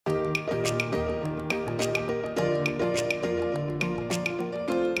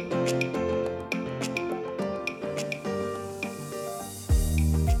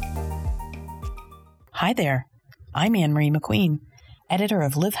Hi there. I'm Ann Marie McQueen, editor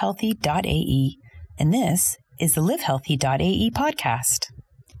of Livehealthy.ae, and this is the Livehealthy.ae podcast.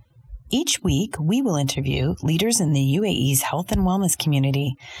 Each week, we will interview leaders in the UAE's health and wellness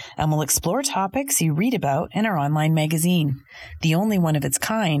community, and we'll explore topics you read about in our online magazine, the only one of its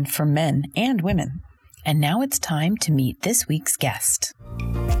kind for men and women. And now it's time to meet this week's guest.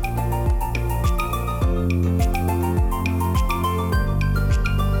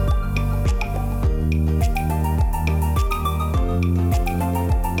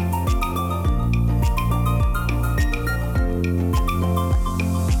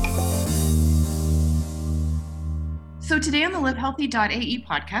 So today on the Livehealthy.ae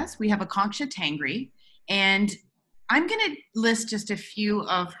podcast, we have Aakanksha Tangri, and I'm going to list just a few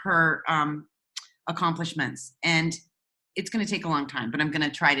of her accomplishments, and it's going to take a long time, but I'm going to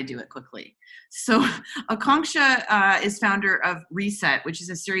try to do it quickly. So Aakanksha is founder of Reset, which is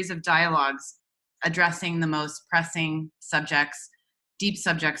a series of dialogues addressing the most pressing subjects, deep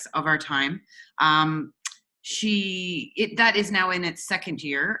subjects of our time. That is now in its second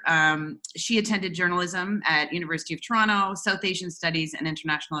year. She attended journalism at University of Toronto, South Asian Studies and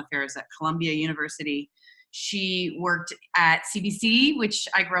International Affairs at Columbia University. She worked at CBC, which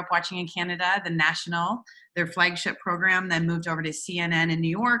I grew up watching in Canada, the National, their flagship program, then moved over to CNN in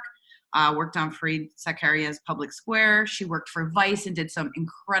New York, worked on Fareed Zakaria's Public Square. She worked for Vice and did some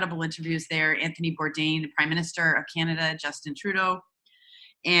incredible interviews there. Anthony Bourdain, the Prime Minister of Canada, Justin Trudeau,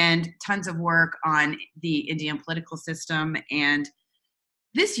 and tons of work on the Indian political system. And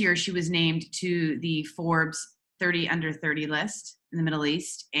this year she was named to the Forbes 30 under 30 list in the Middle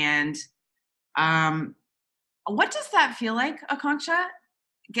East. And what does that feel like, Aakanksha,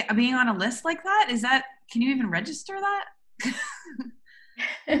 being on a list like that? Can you even register that?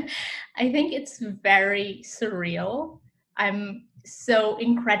 I think it's very surreal. I'm so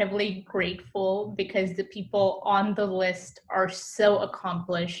incredibly grateful because the people on the list are so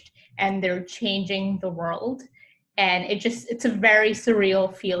accomplished and they're changing the world. And it's a very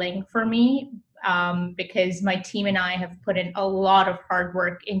surreal feeling for me because my team and I have put in a lot of hard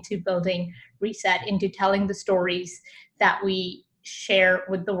work into building Reset, into telling the stories that we share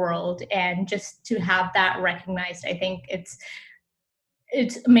with the world. And just to have that recognized, I think it's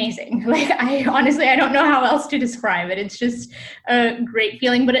amazing. Like, I don't know how else to describe it. It's just a great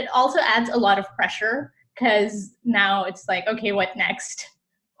feeling, but it also adds a lot of pressure because now it's like, okay, what next?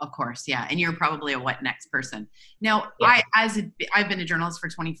 Of course. Yeah. And you're probably a what next person. Now, Yeah. I've been a journalist for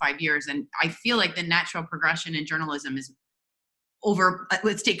 25 years, and I feel like the natural progression in journalism is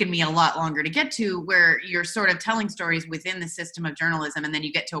it's taken me a lot longer to get to, where you're sort of telling stories within the system of journalism, and then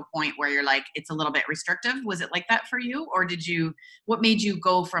you get to a point where you're like, it's a little bit restrictive. Was it like that for you? Or what made you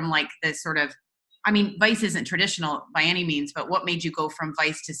go from like this sort of, Vice isn't traditional by any means, but what made you go from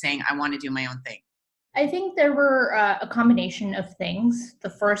Vice to saying, I want to do my own thing? I think there were a combination of things. The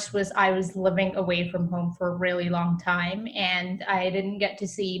first was I was living away from home for a really long time, and I didn't get to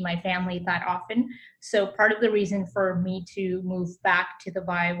see my family that often. So part of the reason for me to move back to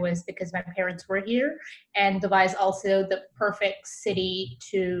Dubai was because my parents were here, and Dubai is also the perfect city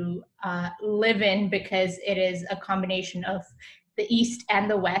to live in because it is a combination of the East and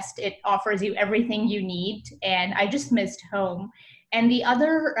the West. It offers you everything you need, and I just missed home. And the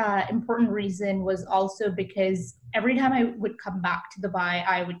other important reason was also because every time I would come back to Dubai,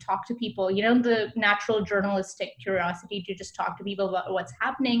 I would talk to people, the natural journalistic curiosity to just talk to people about what's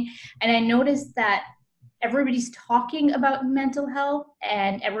happening. And I noticed that everybody's talking about mental health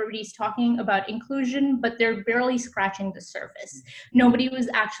and everybody's talking about inclusion, but they're barely scratching the surface. Nobody was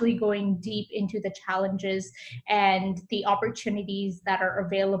actually going deep into the challenges and the opportunities that are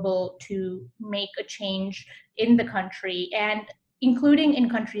available to make a change in the country, and including in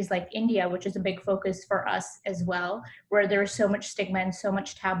countries like India, which is a big focus for us as well, where there's so much stigma and so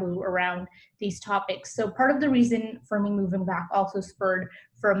much taboo around these topics. So part of the reason for me moving back also spurred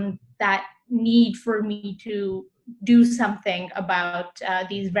from that need for me to do something about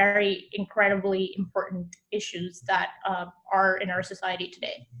these very incredibly important issues that are in our society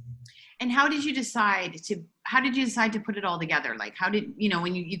today. And how did you decide to put it all together? Like, how did,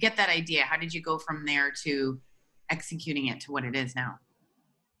 when you get that idea, how did you go from there to executing it to what it is now?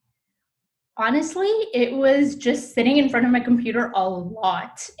 Honestly, it was just sitting in front of my computer a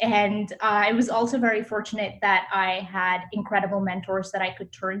lot. And I was also very fortunate that I had incredible mentors that I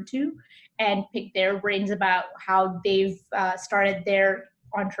could turn to and pick their brains about how they've started their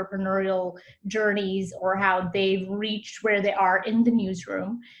entrepreneurial journeys or how they've reached where they are in the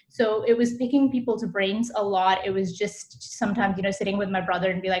newsroom. So it was picking people's brains a lot. It was just sometimes, sitting with my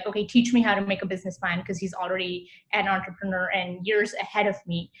brother and be like, okay, teach me how to make a business plan, because he's already an entrepreneur and years ahead of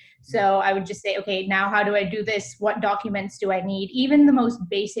me. So I would just say, okay, now how do I do this? What documents do I need? Even the most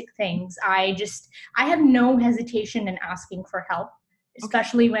basic things. I have no hesitation in asking for help,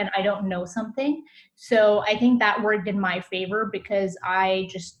 especially when I don't know something. So I think that worked in my favor, because I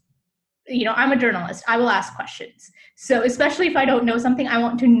just, I'm a journalist. I will ask questions. So especially if I don't know something, I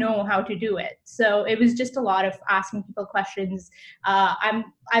want to know how to do it. So it was just a lot of asking people questions.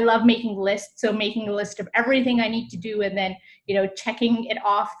 I love making lists. So making a list of everything I need to do, and then, checking it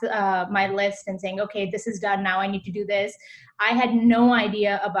off my list and saying, okay, this is done. Now I need to do this. I had no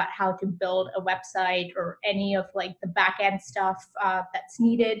idea about how to build a website or any of like the back end stuff that's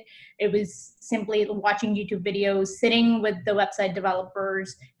needed. It was simply watching YouTube videos, sitting with the website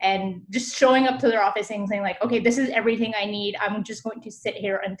developers, and just showing up to their office and saying like, okay, this is everything I need. I'm just going to sit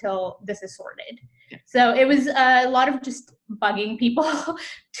here until this is sorted. Yeah. So it was a lot of just bugging people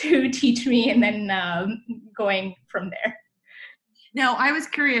to teach me, and then going from there. Now, I was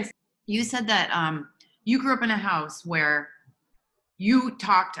curious. You said that you grew up in a house where you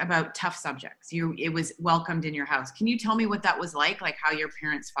talked about tough subjects. It was welcomed in your house. Can you tell me what that was like how your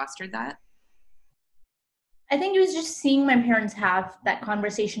parents fostered that? I think it was just seeing my parents have that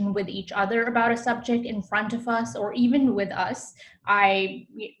conversation with each other about a subject in front of us, or even with us. I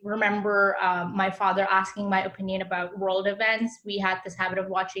remember my father asking my opinion about world events. We had this habit of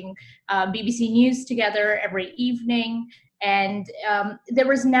watching BBC News together every evening. And there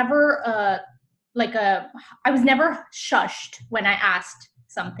was never I was never shushed when I asked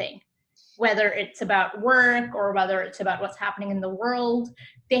something, whether it's about work or whether it's about what's happening in the world.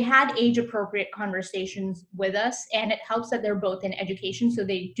 They had age-appropriate conversations with us, and it helps that they're both in education, so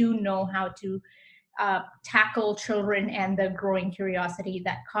they do know how to tackle children and the growing curiosity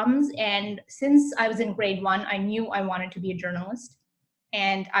that comes. And since I was in grade 1, I knew I wanted to be a journalist,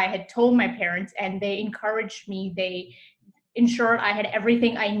 and I had told my parents, and they encouraged me. They ensured I had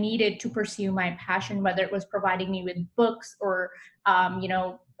everything I needed to pursue my passion, whether it was providing me with books or,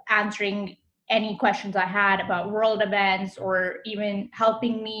 answering any questions I had about world events, or even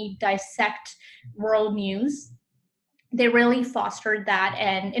helping me dissect world news. They really fostered that.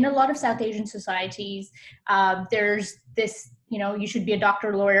 And in a lot of South Asian societies, there's this, you should be a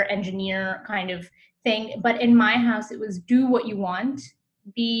doctor, lawyer, engineer kind of thing. But in my house, it was do what you want,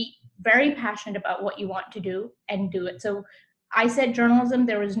 be very passionate about what you want to do, and do it. So I said journalism.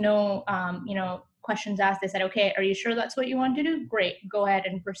 There was no, questions asked. They said, okay, are you sure that's what you want to do? Great, go ahead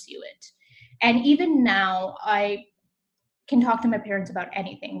and pursue it. And even now, I can talk to my parents about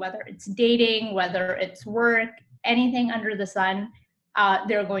anything, whether it's dating, whether it's work, anything under the sun.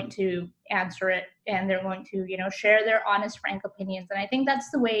 They're going to answer it, and they're going to, share their honest, frank opinions. And I think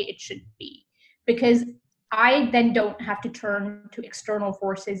that's the way it should be, because I then don't have to turn to external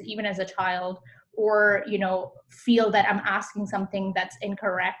forces, even as a child, or, feel that I'm asking something that's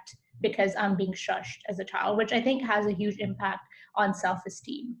incorrect because I'm being shushed as a child, which I think has a huge impact on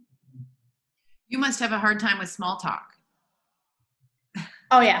self-esteem. You must have a hard time with small talk.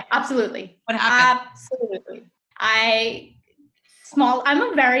 Oh yeah, absolutely. What happened? Absolutely. I'm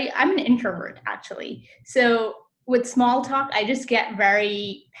an introvert, actually. So with small talk, I just get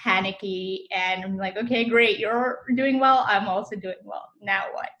very panicky, and I'm like, okay, great, you're doing well. I'm also doing well. Now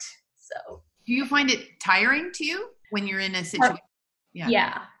what? So. Do you find it tiring to you when you're in a situation?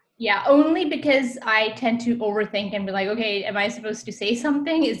 Yeah. Only because I tend to overthink and be like, okay, am I supposed to say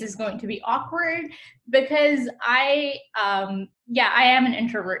something? Is this going to be awkward? Because I am an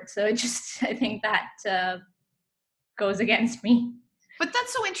introvert. So I think that goes against me. But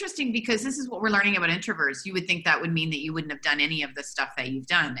that's so interesting, because this is what we're learning about introverts. You would think that would mean that you wouldn't have done any of the stuff that you've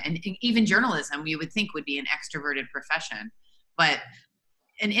done. And even journalism, you would think would be an extroverted profession. But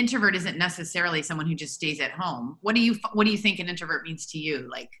an introvert isn't necessarily someone who just stays at home. What do you think an introvert means to you?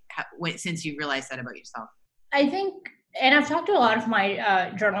 Since you realized that about yourself? I think, and I've talked to a lot of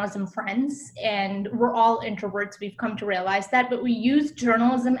my journalism friends, and we're all introverts. We've come to realize that, but we use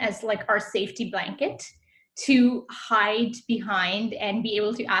journalism as like our safety blanket to hide behind and be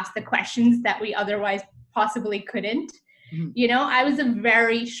able to ask the questions that we otherwise possibly couldn't. Mm-hmm. I was a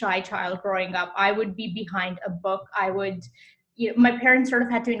very shy child growing up. I would be behind a book. My parents sort of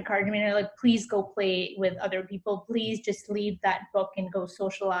had to encourage me, and they're like, please go play with other people. Please just leave that book and go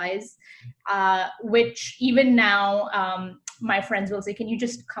socialize. Which even now, my friends will say, can you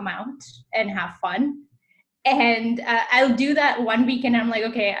just come out and have fun? And I'll do that one week, and I'm like,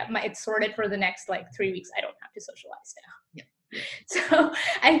 okay, it's sorted for the next 3 weeks. I don't have to socialize now. Yeah. So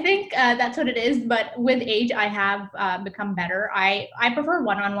I think that's what it is. But with age, I have become better. I prefer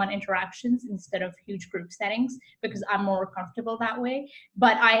one-on-one interactions instead of huge group settings because I'm more comfortable that way.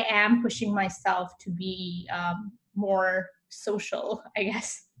 But I am pushing myself to be more social, I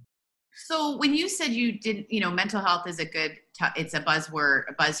guess. So when you said you didn't, mental health is it's a buzzword,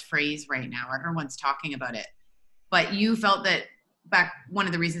 a buzz phrase right now. Everyone's talking about it. But you felt that one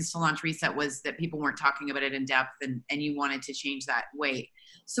of the reasons to launch Reset was that people weren't talking about it in depth, and you wanted to change that way.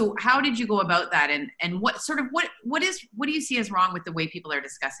 So how did you go about that? And what do you see as wrong with the way people are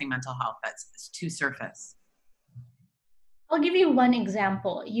discussing mental health that's too surface? I'll give you one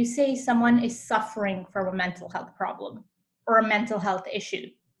example. You say someone is suffering from a mental health problem or a mental health issue.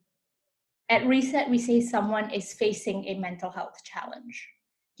 At Reset, we say someone is facing a mental health challenge.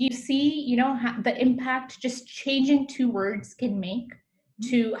 Do you see, the impact just changing two words can make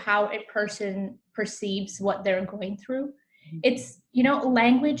to how a person perceives what they're going through? It's,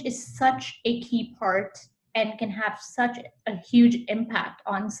 language is such a key part and can have such a huge impact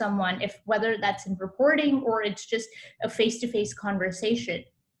on someone, if whether that's in reporting or it's just a face-to-face conversation.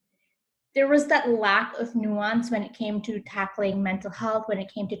 There was that lack of nuance when it came to tackling mental health, when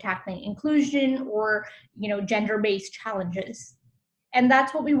it came to tackling inclusion or, gender-based challenges. And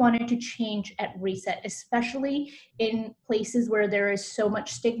that's what we wanted to change at Reset, especially in places where there is so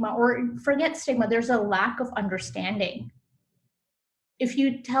much stigma, or forget stigma, there's a lack of understanding. If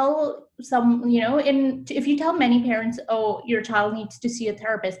you tell if you tell many parents, oh, your child needs to see a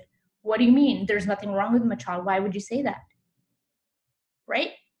therapist, what do you mean? There's nothing wrong with my child. Why would you say that?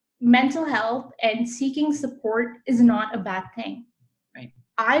 Right? Mental health and seeking support is not a bad thing. Right.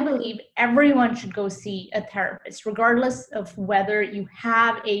 I believe everyone should go see a therapist, regardless of whether you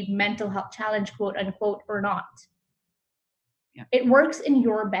have a mental health challenge, quote unquote, or not. Yeah. It works in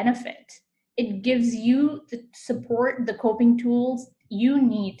your benefit. It gives you the support, the coping tools you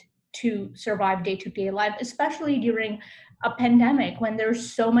need to survive day-to-day life, especially during a pandemic when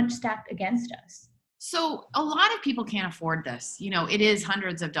there's so much stacked against us. So a lot of people can't afford this. It is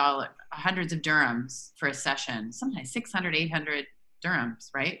hundreds of dirhams for a session, sometimes 600, 800 dirhams,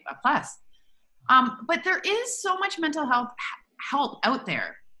 right? Plus. But there is so much mental health help out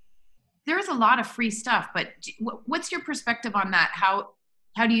there. There is a lot of free stuff, but what's your perspective on that? How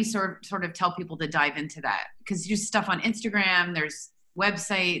do you sort of tell people to dive into that? Because there's stuff on Instagram, there's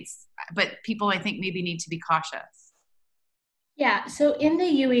websites, but people, I think, maybe need to be cautious. Yeah, so in the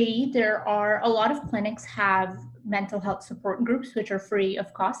UAE, there are a lot of clinics have mental health support groups, which are free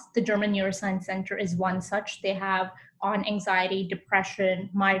of cost. The German Neuroscience Center is one such. They have on anxiety, depression,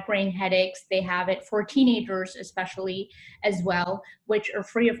 migraine headaches. They have it for teenagers, especially as well, which are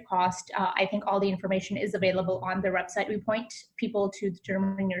free of cost. I think all the information is available on their website. We point people to the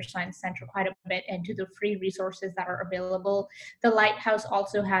German Neuroscience Center quite a bit and to the free resources that are available. The Lighthouse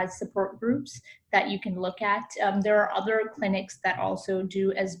also has support groups that you can look at. There are other clinics that also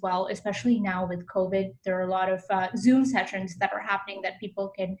do as well, especially now with COVID. There are a lot of Zoom sessions that are happening that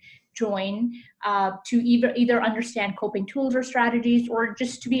people can join to either understand coping tools or strategies, or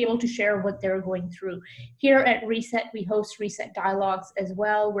just to be able to share what they're going through. Here at Reset, we host Reset Dialogues as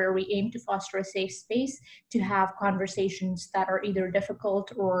well, where we aim to foster a safe space to have conversations that are either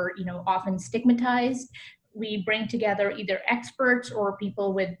difficult or often stigmatized. We bring together either experts or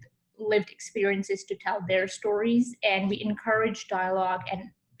people with lived experiences to tell their stories, and we encourage dialogue and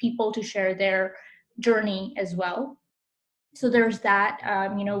people to share their journey as well. So there's that.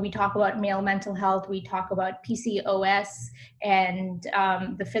 We talk about male mental health, we talk about PCOS and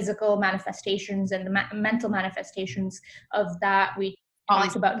the physical manifestations and the mental manifestations of that. We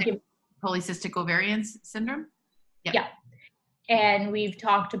talked about polycystic ovarian syndrome. Yeah. And we've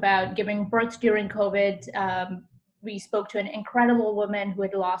talked about giving birth during COVID. We spoke to an incredible woman who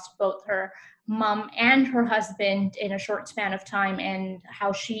had lost both her mom and her husband in a short span of time, and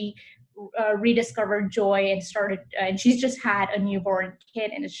how she rediscovered joy and she's just had a newborn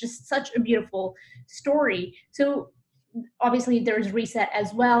kid, and it's just such a beautiful story. So obviously there's Reset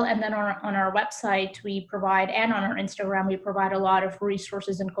as well, and then on our website we provide, and on our Instagram we provide a lot of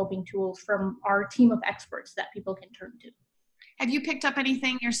resources and coping tools from our team of experts that people can turn to. Have you picked up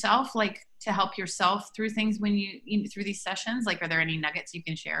anything yourself, like to help yourself through things when through these sessions? Like, are there any nuggets you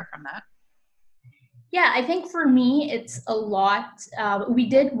can share from that? Yeah, I think for me, it's a lot. We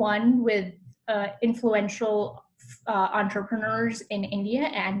did one with influential entrepreneurs in India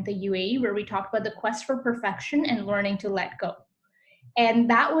and the UAE, where we talked about the quest for perfection and learning to let go. And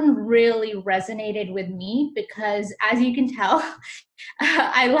that one really resonated with me because, as you can tell,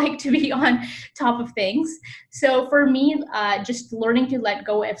 I like to be on top of things. So for me, just learning to let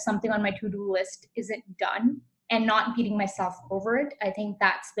go if something on my to-do list isn't done, and not beating myself over it. I think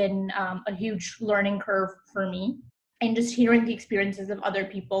that's been a huge learning curve for me. And just hearing the experiences of other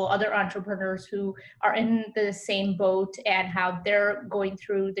people, other entrepreneurs who are in the same boat and how they're going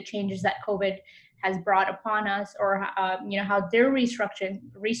through the changes that COVID has brought upon us, or how they're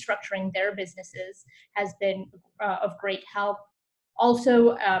restructuring their businesses has been of great help.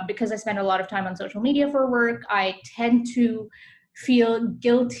 Also, because I spend a lot of time on social media for work, I tend to feel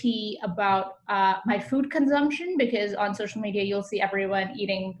guilty about my food consumption, because on social media you'll see everyone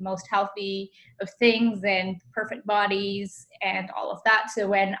eating the most healthy of things and perfect bodies and all of that. So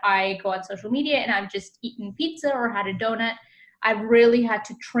when I go on social media and I've just eaten pizza or had a donut, I've really had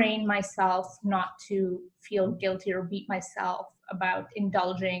to train myself not to feel guilty or beat myself up about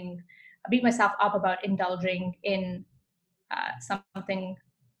indulging in something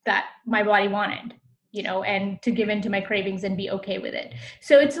that my body wanted, and to give in to my cravings and be okay with it.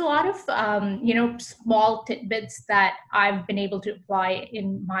 So it's a lot of, small tidbits that I've been able to apply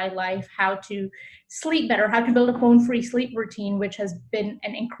in my life, how to sleep better, how to build a phone-free sleep routine, which has been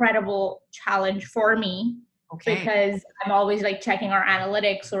an incredible challenge for me. Okay. Because I'm always like checking our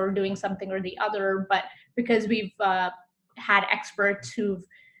analytics or doing something or the other. But because we've had experts who've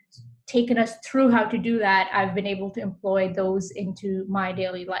taken us through how to do that, I've been able to employ those into my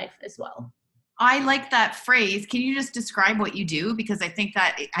daily life as well. I like that phrase. Can you just describe what you do? Because I think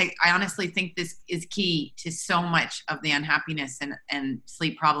that I honestly think this is key to so much of the unhappiness and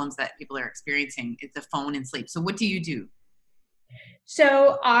sleep problems that people are experiencing. It's the phone and sleep. So what do you do?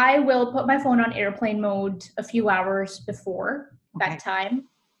 So I will put my phone on airplane mode a few hours before that time.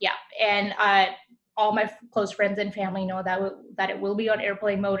 Yeah. And all my close friends and family know that it will be on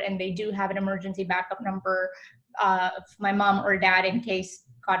airplane mode, and they do have an emergency backup number of my mom or dad in case,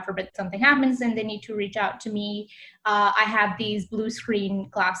 God forbid, something happens and they need to reach out to me. I have these blue screen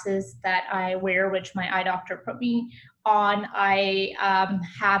glasses that I wear, which my eye doctor put me on. I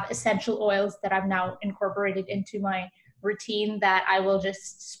have essential oils that I've now incorporated into my routine that I will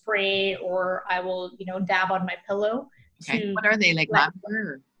just spray, or I will, dab on my pillow. Okay. What are they, like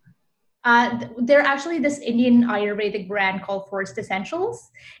lavender? They're actually this Indian Ayurvedic brand called Forest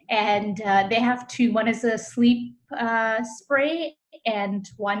Essentials, and they have two. One is a sleep spray, and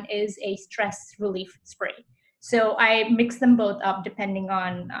one is a stress relief spray. So I mix them both up depending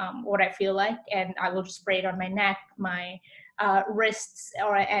on what I feel like, and I will just spray it on my neck, my wrists,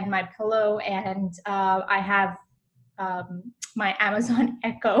 and my pillow. And I have my Amazon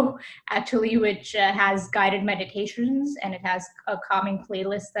Echo, actually, which has guided meditations, and it has a calming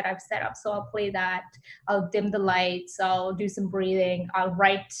playlist that I've set up. So I'll play that. I'll dim the lights. I'll do some breathing. I'll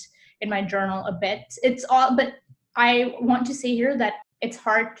write in my journal a bit. But I want to say here that it's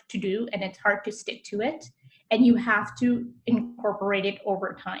hard to do and it's hard to stick to it. And you have to incorporate it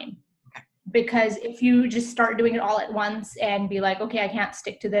over time. Because if you just start doing it all at once and be like, okay, I can't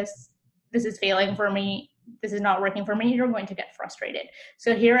stick to this, this is failing for me, this is not working for me, you're going to get frustrated.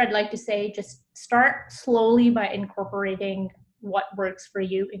 So here I'd like to say, just start slowly by incorporating what works for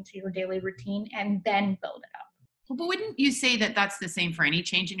you into your daily routine and then build it up. But wouldn't you say that that's the same for any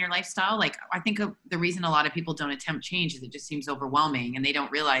change in your lifestyle? Like, I think the reason a lot of people don't attempt change is it just seems overwhelming, and they don't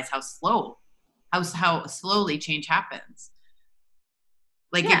realize how slowly change happens.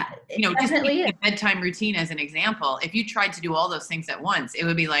 Like, yeah, just taking a bedtime routine as an example, if you tried to do all those things at once, it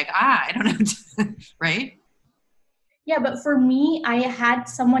would be like, I don't know, right? Yeah, but for me, I had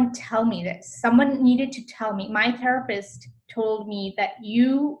someone tell me this. Someone needed to tell me. My therapist told me that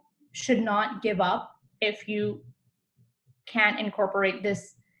you should not give up if you can't incorporate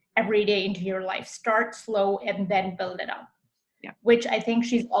this every day into your life. Start slow and then build it up. Yeah. Which I think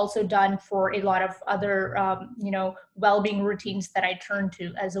she's also done for a lot of other, well-being routines that I turn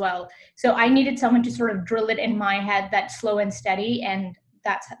to as well. So I needed someone to sort of drill it in my head that slow and steady, and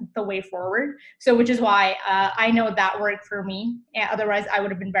that's the way forward. So which is why I know that worked for me. Otherwise, I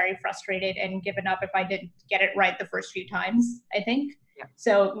would have been very frustrated and given up if I didn't get it right the first few times, I think. Yeah.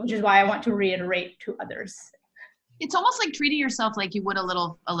 So which is why I want to reiterate to others. It's almost like treating yourself like you would a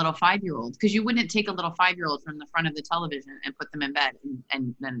little 5-year-old, because you wouldn't take a little 5-year-old from the front of the television and put them in bed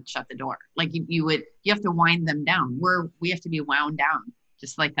and then shut the door. Like you have to wind them down. We have to be wound down,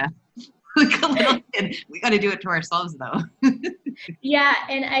 just like a little kid. We got to do it to ourselves, though. Yeah,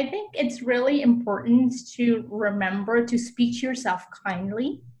 and I think it's really important to remember to speak to yourself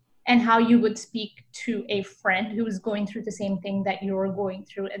kindly, and how you would speak to a friend who is going through the same thing that you're going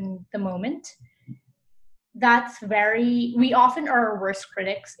through in the moment. We often are our worst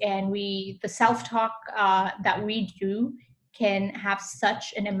critics, and the self-talk that we do can have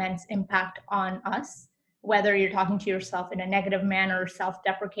such an immense impact on us. whether you're talking to yourself in a negative manner,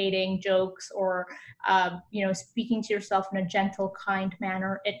 self-deprecating jokes, or speaking to yourself in a gentle, kind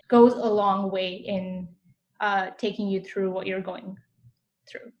manner. It goes a long way in taking you through what you're going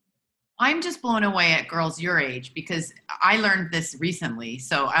through. I'm just blown away at girls your age, because I learned this recently.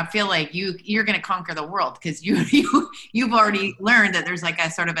 So I feel like you're going to conquer the world, because you've already learned that there's like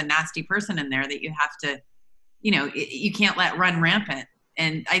a sort of a nasty person in there that you have to, you can't let run rampant.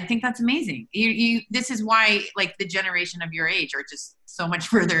 And I think that's amazing. This is why like the generation of your age are just so much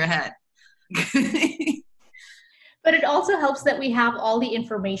further ahead. But it also helps that we have all the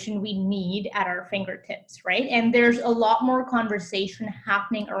information we need at our fingertips, right? And there's a lot more conversation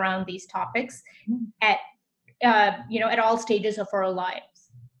happening around these topics at all stages of our lives.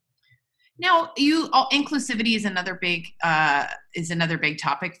 Now, inclusivity is another big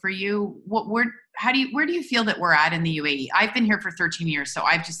topic for you. Where do you feel that we're at in the UAE? I've been here for 13 years, so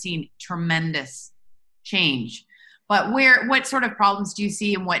I've just seen tremendous change. But what sort of problems do you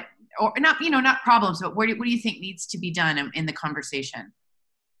see, and what, or not, not problems, but what do you think needs to be done in the conversation?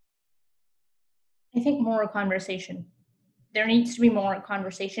 I think more conversation. There needs to be more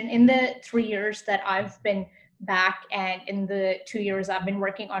conversation. In the 3 years that I've been back, and in the 2 years I've been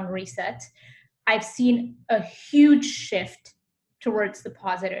working on Reset, I've seen a huge shift towards the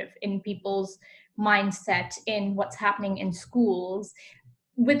positive in people's mindset, in what's happening in schools.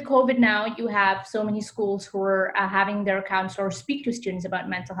 With COVID now, you have so many schools who are having their counselors speak to students about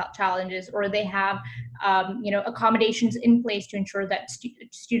mental health challenges, or they have, accommodations in place to ensure that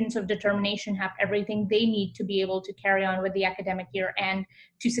students of determination have everything they need to be able to carry on with the academic year and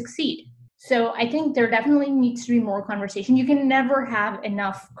to succeed. So I think there definitely needs to be more conversation. You can never have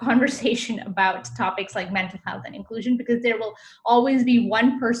enough conversation about topics like mental health and inclusion, because there will always be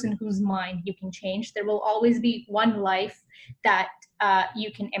one person whose mind you can change. There will always be one life that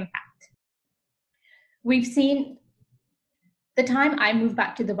you can impact. We've seen the time I moved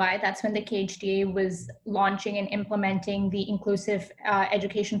back to Dubai, that's when the KHDA was launching and implementing the inclusive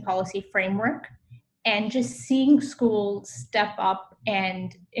education policy framework. And just seeing schools step up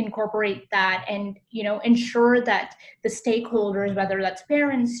and incorporate that, and ensure that the stakeholders, whether that's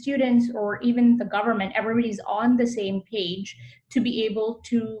parents, students, or even the government, everybody's on the same page to be able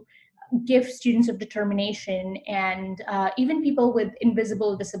to give students of determination, and even people with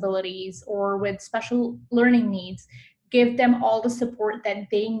invisible disabilities or with special learning needs, give them all the support that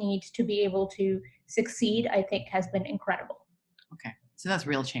they need to be able to succeed, I think has been incredible. Okay, so that's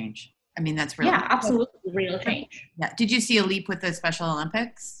real change. I mean, that's real. Yeah, absolutely real change. Yeah. Did you see a leap with the Special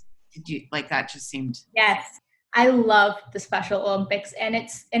Olympics? Did you like that? Just seemed. Yes. I love the Special Olympics, and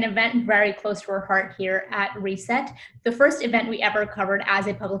it's an event very close to our heart here at Reset. The first event we ever covered as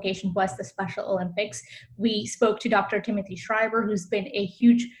a publication was the Special Olympics. We spoke to Dr. Timothy Schreiber, who's been a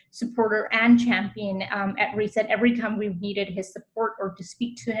huge supporter and champion at Reset. Every time we've needed his support or to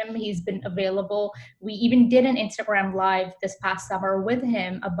speak to him, he's been available. We even did an Instagram Live this past summer with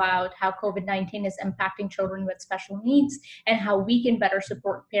him about how COVID-19 is impacting children with special needs, and how we can better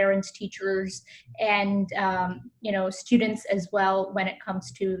support parents, teachers, and students as well when it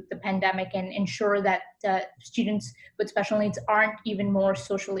comes to the pandemic, and ensure that students with special needs aren't even more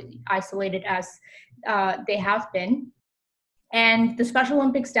socially isolated as they have been. And the Special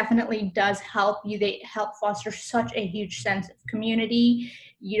Olympics definitely does help you. They help foster such a huge sense of community.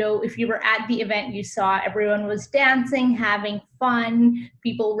 If you were at the event, you saw everyone was dancing, having fun.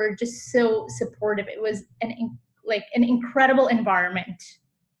 People were just so supportive. It was an incredible environment.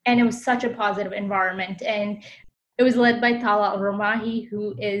 And it was such a positive environment. And it was led by Tala Al-Romahi,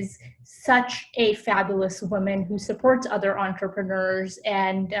 who is such a fabulous woman who supports other entrepreneurs.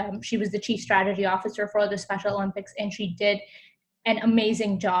 And she was the chief strategy officer for the Special Olympics, and she did an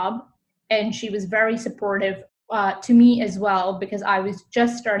amazing job. And she was very supportive to me as well, because I was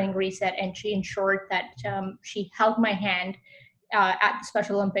just starting Reset, and she ensured that she held my hand at the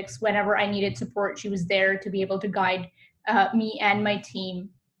Special Olympics. Whenever I needed support, she was there to be able to guide me and my team.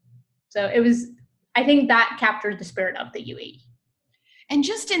 So I think that captured the spirit of the UAE. And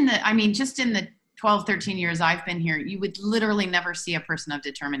just in the 12, 13 years I've been here, you would literally never see a person of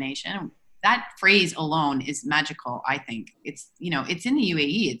determination. That phrase alone is magical, I think. It's in the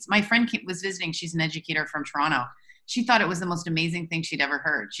UAE. It's my friend was visiting. She's an educator from Toronto. She thought it was the most amazing thing she'd ever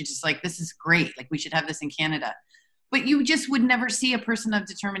heard. She's just like, this is great. Like, we should have this in Canada. But you just would never see a person of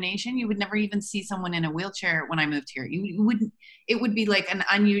determination. You would never even see someone in a wheelchair when I moved here. You wouldn't. It would be like an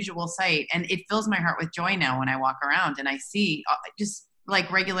unusual sight, and it fills my heart with joy now when I walk around and I see just like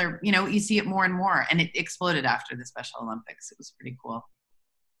regular. You see it more and more, and it exploded after the Special Olympics. It was pretty cool.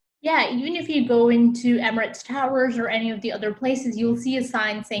 Yeah, even if you go into Emirates Towers or any of the other places, you'll see a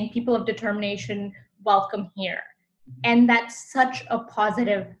sign saying "People of Determination welcome here. And that's such a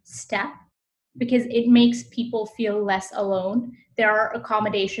positive step because it makes people feel less alone. There are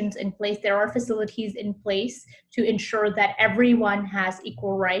accommodations in place, there are facilities in place to ensure that everyone has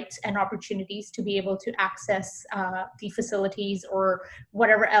equal rights and opportunities to be able to access the facilities or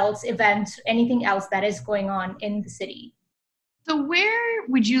whatever else, events, anything else that is going on in the city. So where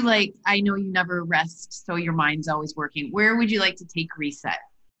would you like, I know you never rest, so your mind's always working. Where would you like to take Reset?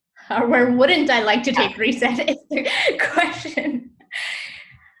 Where wouldn't I like to take Reset is the question.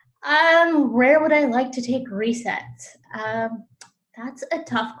 Where would I like to take Reset? That's a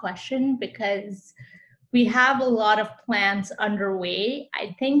tough question because we have a lot of plans underway.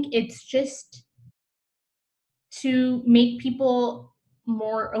 I think it's just to make people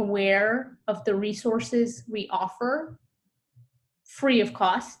more aware of the resources we offer free of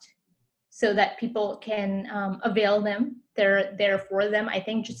cost so that people can avail them. They're there for them. I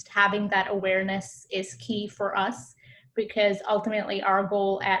think just having that awareness is key for us because ultimately our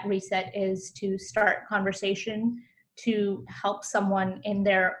goal at Reset is to start conversation to help someone in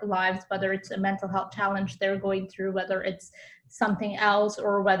their lives, whether it's a mental health challenge they're going through, whether it's something else,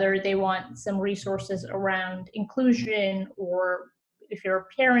 or whether they want some resources around inclusion, or if you're a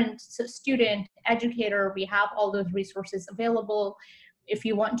parent, student, educator, we have all those resources available. If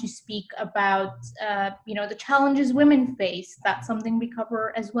you want to speak about, the challenges women face, that's something we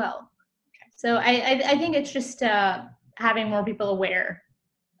cover as well. So I think it's just having more people aware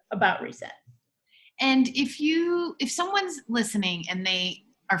about Reset. And if someone's listening and they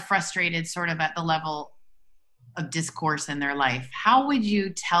are frustrated sort of at the level of discourse in their life, how would you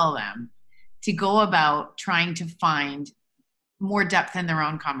tell them to go about trying to find more depth in their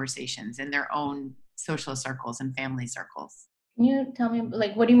own conversations, in their own social circles and family circles? Can you tell me,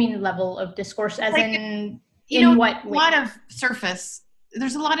 what do you mean level of discourse? As like, in A what way? lot of surface.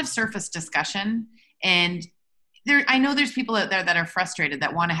 There's a lot of surface discussion, and I know there's people out there that are frustrated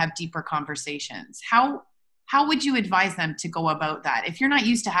that want to have deeper conversations. How would you advise them to go about that? If you're not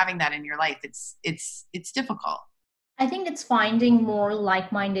used to having that in your life, it's difficult. I think it's finding more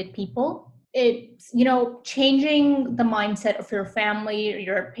like-minded people. It's, changing the mindset of your family or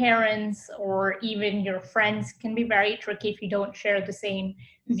your parents or even your friends can be very tricky if you don't share the same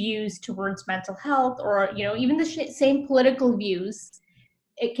views towards mental health or, even the same political views.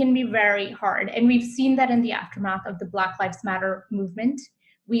 It can be very hard. And we've seen that in the aftermath of the Black Lives Matter movement.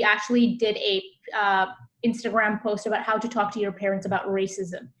 We actually did a Instagram post about how to talk to your parents about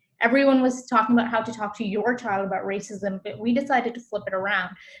racism. Everyone was talking about how to talk to your child about racism, but we decided to flip it around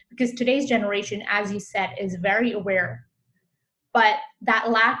because today's generation, as you said, is very aware. But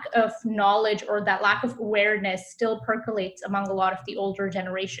that lack of knowledge or that lack of awareness still percolates among a lot of the older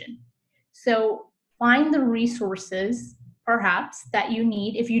generation. So find the resources perhaps that you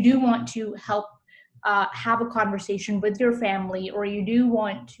need if you do want to help have a conversation with your family, or you do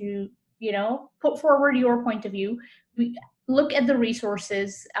want to, put forward your point of view. Look at the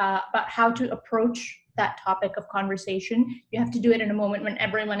resources about how to approach that topic of conversation. You have to do it in a moment when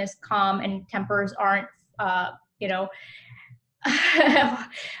everyone is calm and tempers aren't, aren't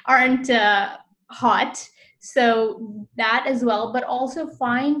hot. So that as well, but also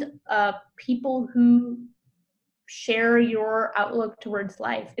find people who share your outlook towards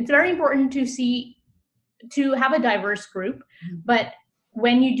life. It's very important to have a diverse group, but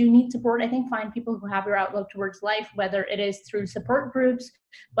when you do need support, I think find people who have your outlook towards life, whether it is through support groups,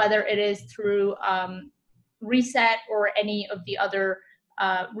 whether it is through Reset or any of the other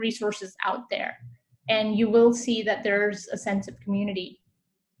resources out there. And you will see that there's a sense of community.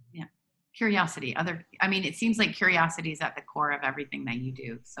 Yeah. Curiosity. It seems like curiosity is at the core of everything that you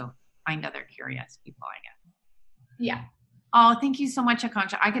do. So find other curious people, I guess. Yeah. Oh, thank you so much,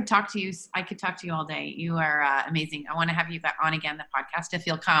 Aakanksha. I could talk to you all day. You are amazing. I want to have you back on again, the podcast, if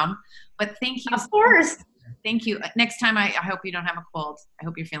you'll come. But thank you. Of course. Thank you. Next time, I hope you don't have a cold. I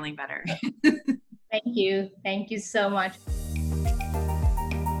hope you're feeling better. Thank you. Thank you so much.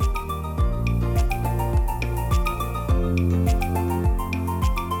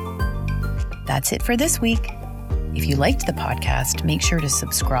 That's it for this week. If you liked the podcast, make sure to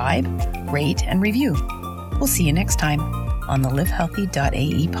subscribe, rate, and review. We'll see you next time on the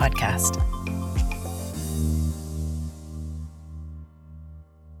Livehealthy.ae podcast.